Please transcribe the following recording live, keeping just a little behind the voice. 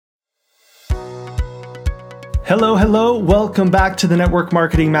Hello, hello. Welcome back to the Network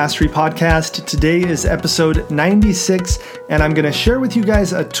Marketing Mastery Podcast. Today is episode 96, and I'm going to share with you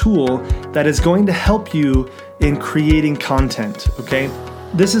guys a tool that is going to help you in creating content, okay?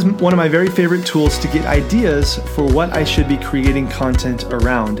 This is one of my very favorite tools to get ideas for what I should be creating content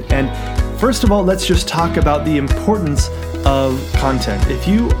around. And first of all, let's just talk about the importance of content. If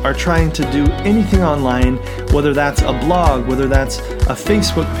you are trying to do anything online, whether that's a blog, whether that's a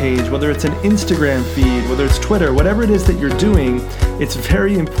Facebook page, whether it's an Instagram feed, whether it's Twitter, whatever it is that you're doing, it's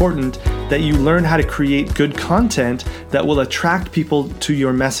very important that you learn how to create good content that will attract people to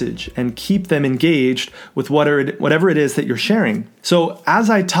your message and keep them engaged with whatever it is that you're sharing. So as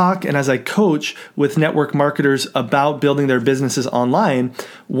I talk and as I coach with network marketers about building their businesses online,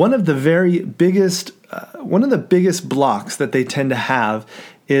 one of the biggest blocks that they tend to have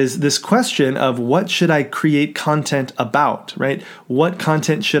is this question of what should I create content about, right? What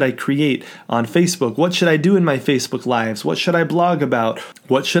content should I create on Facebook? What should I do in my Facebook Lives? What should I blog about?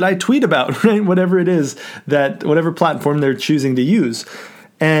 What should I tweet about, right? Whatever it is whatever platform they're choosing to use.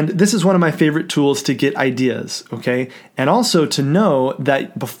 And this is one of my favorite tools to get ideas, okay? And also to know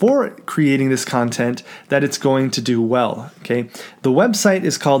that before creating this content, that it's going to do well, okay? The website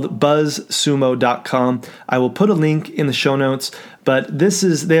is called buzzsumo.com. I will put a link in the show notes, but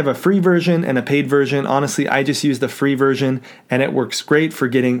they have a free version and a paid version. Honestly, I just use the free version and it works great for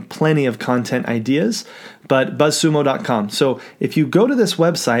getting plenty of content ideas, but buzzsumo.com. So if you go to this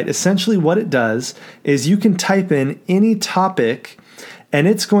website, essentially what it does is you can type in any topic and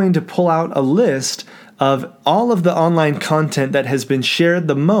it's going to pull out a list of all of the online content that has been shared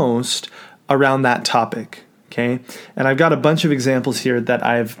the most around that topic, okay? And I've got a bunch of examples here that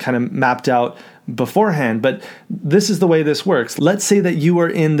I've kind of mapped out beforehand, but this is the way this works. Let's say that you are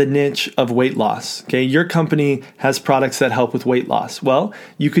in the niche of weight loss, okay? Your company has products that help with weight loss. Well,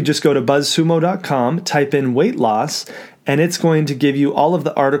 you could just go to buzzsumo.com, type in weight loss, and it's going to give you all of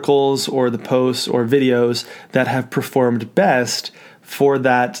the articles or the posts or videos that have performed best for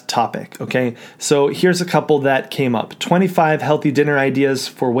that topic, okay? So here's a couple that came up. 25 healthy dinner ideas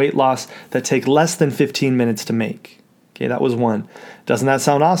for weight loss that take less than 15 minutes to make. Okay, that was one. Doesn't that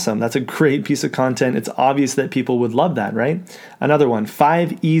sound awesome? That's a great piece of content. It's obvious that people would love that, right? Another one,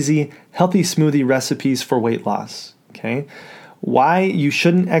 5 easy healthy smoothie recipes for weight loss, okay? Why you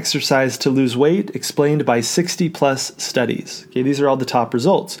shouldn't exercise to lose weight, explained by 60 plus studies. Okay, these are all the top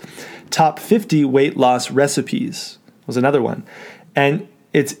results. Top 50 weight loss recipes was another one. And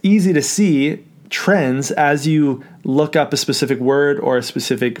it's easy to see trends as you look up a specific word or a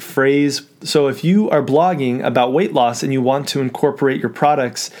specific phrase. So if you are blogging about weight loss and you want to incorporate your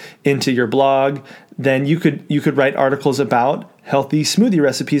products into your blog, then you could write articles about healthy smoothie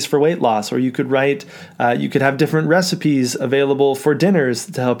recipes for weight loss, or you could have different recipes available for dinners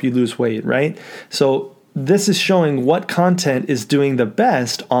to help you lose weight, right? So this is showing what content is doing the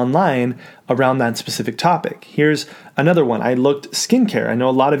best online around that specific topic. Here's another one. I looked skincare. I know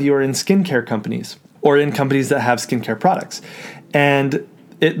a lot of you are in skincare companies or in companies that have skincare products. And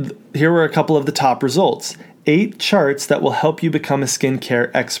here were a couple of the top results. 8 charts that will help you become a skincare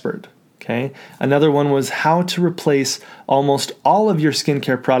expert. Okay. Another one was how to replace almost all of your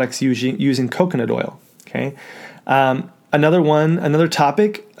skincare products using coconut oil. Okay. Another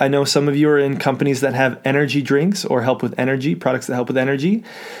topic, I know some of you are in companies that have energy drinks or help with energy, products that help with energy.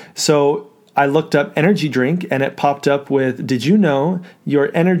 So I looked up energy drink and it popped up with, did you know your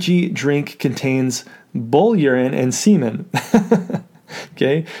energy drink contains bull urine and semen?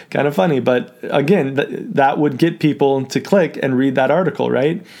 Okay, kind of funny, but again, that would get people to click and read that article,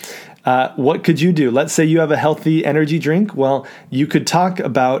 right? What could you do? Let's say you have a healthy energy drink. Well, you could talk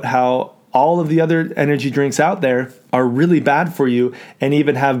about how all of the other energy drinks out there are really bad for you and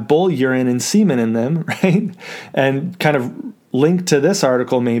even have bull urine and semen in them, right? And kind of link to this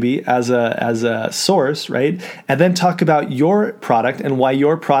article maybe as a source, right? And then talk about your product and why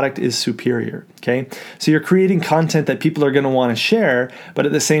your product is superior, okay? So you're creating content that people are going to want to share, but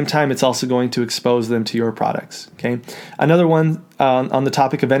at the same time, it's also going to expose them to your products, okay? Another one on the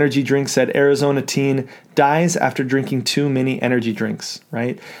topic of energy drinks said Arizona teen dies after drinking too many energy drinks,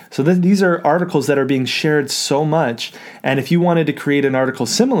 right? So these are articles that are being shared so much. And if you wanted to create an article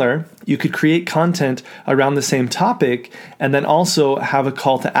similar, you could create content around the same topic and then also have a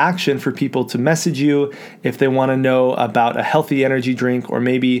call to action for people to message you if they want to know about a healthy energy drink, or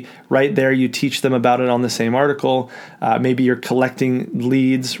maybe right there you teach them about it on the same article. Maybe you're collecting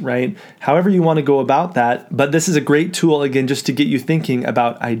leads, right? However you want to go about that. But this is a great tool, again, just to get you thinking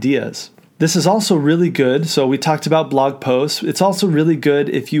about ideas. This is also really good. So we talked about blog posts. It's also really good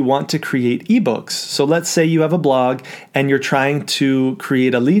if you want to create ebooks. So let's say you have a blog and you're trying to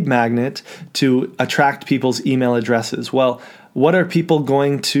create a lead magnet to attract people's email addresses. Well, what are people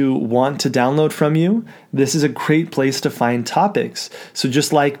going to want to download from you? This is a great place to find topics. So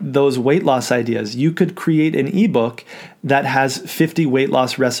just like those weight loss ideas, you could create an ebook that has 50 weight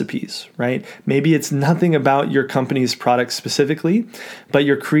loss recipes, right? Maybe it's nothing about your company's product specifically, but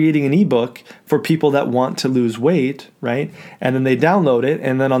you're creating an ebook for people that want to lose weight, right? And then they download it.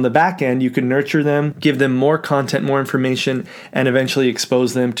 And then on the back end, you can nurture them, give them more content, more information, and eventually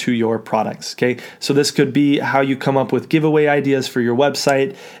expose them to your products, okay? So this could be how you come up with giveaway ideas for your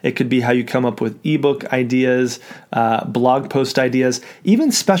website. It could be how you come up with ebook ideas, blog post ideas,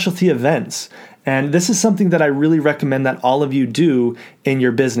 even specialty events. And this is something that I really recommend that all of you do in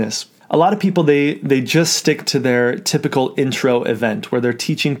your business. A lot of people, they just stick to their typical intro event where they're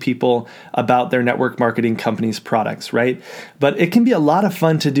teaching people about their network marketing company's products, right? But it can be a lot of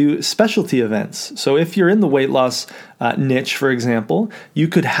fun to do specialty events. So if you're in the weight loss niche, for example, you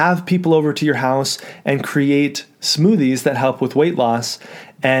could have people over to your house and create smoothies that help with weight loss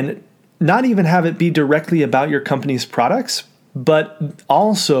and not even have it be directly about your company's products, but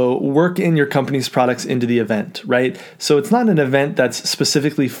also work in your company's products into the event, right? So it's not an event that's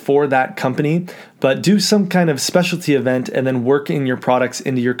specifically for that company, but do some kind of specialty event and then work in your products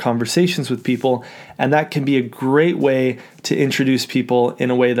into your conversations with people. And that can be a great way to introduce people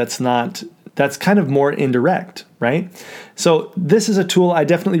in a way that's kind of more indirect, right? So this is a tool I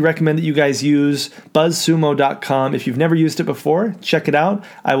definitely recommend that you guys use, buzzsumo.com. If you've never used it before, check it out.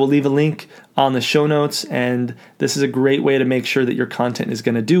 I will leave a link on the show notes, and this is a great way to make sure that your content is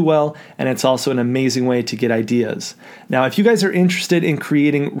going to do well, and it's also an amazing way to get ideas. Now, if you guys are interested in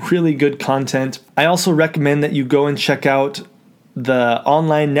creating really good content, I also recommend that you go and check out the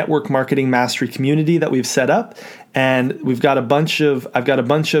online network marketing mastery community that we've set up. And I've got a bunch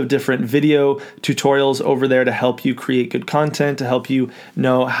of different video tutorials over there to help you create good content, to help you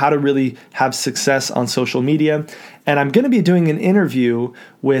know how to really have success on social media. And I'm going to be doing an interview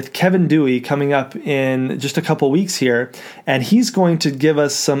with Kevin Dewey coming up in just a couple weeks here. And he's going to give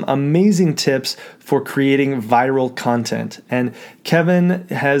us some amazing tips for creating viral content. And Kevin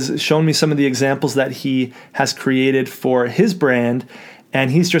has shown me some of the examples that he has created for his brand.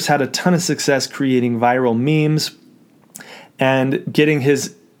 And he's just had a ton of success creating viral memes and getting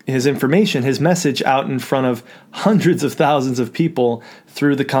his information, his message out in front of hundreds of thousands of people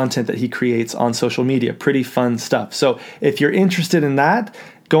through the content that he creates on social media. Pretty fun stuff. So if you're interested in that,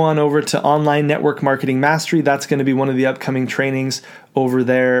 go on over to Online Network Marketing Mastery. That's going to be one of the upcoming trainings over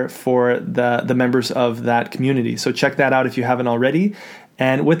there for the members of that community. So check that out if you haven't already.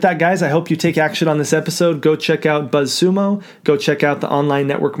 And with that, guys, I hope you take action on this episode. Go check out BuzzSumo. Go check out the Online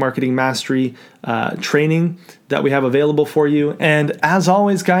Network Marketing Mastery training that we have available for you. And as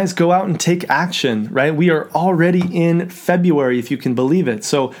always, guys, go out and take action, right? We are already in February, if you can believe it.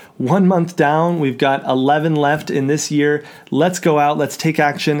 So 1 month down, we've got 11 left in this year. Let's go out, let's take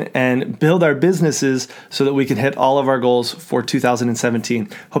action and build our businesses so that we can hit all of our goals for 2017.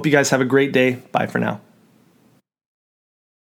 Hope you guys have a great day. Bye for now.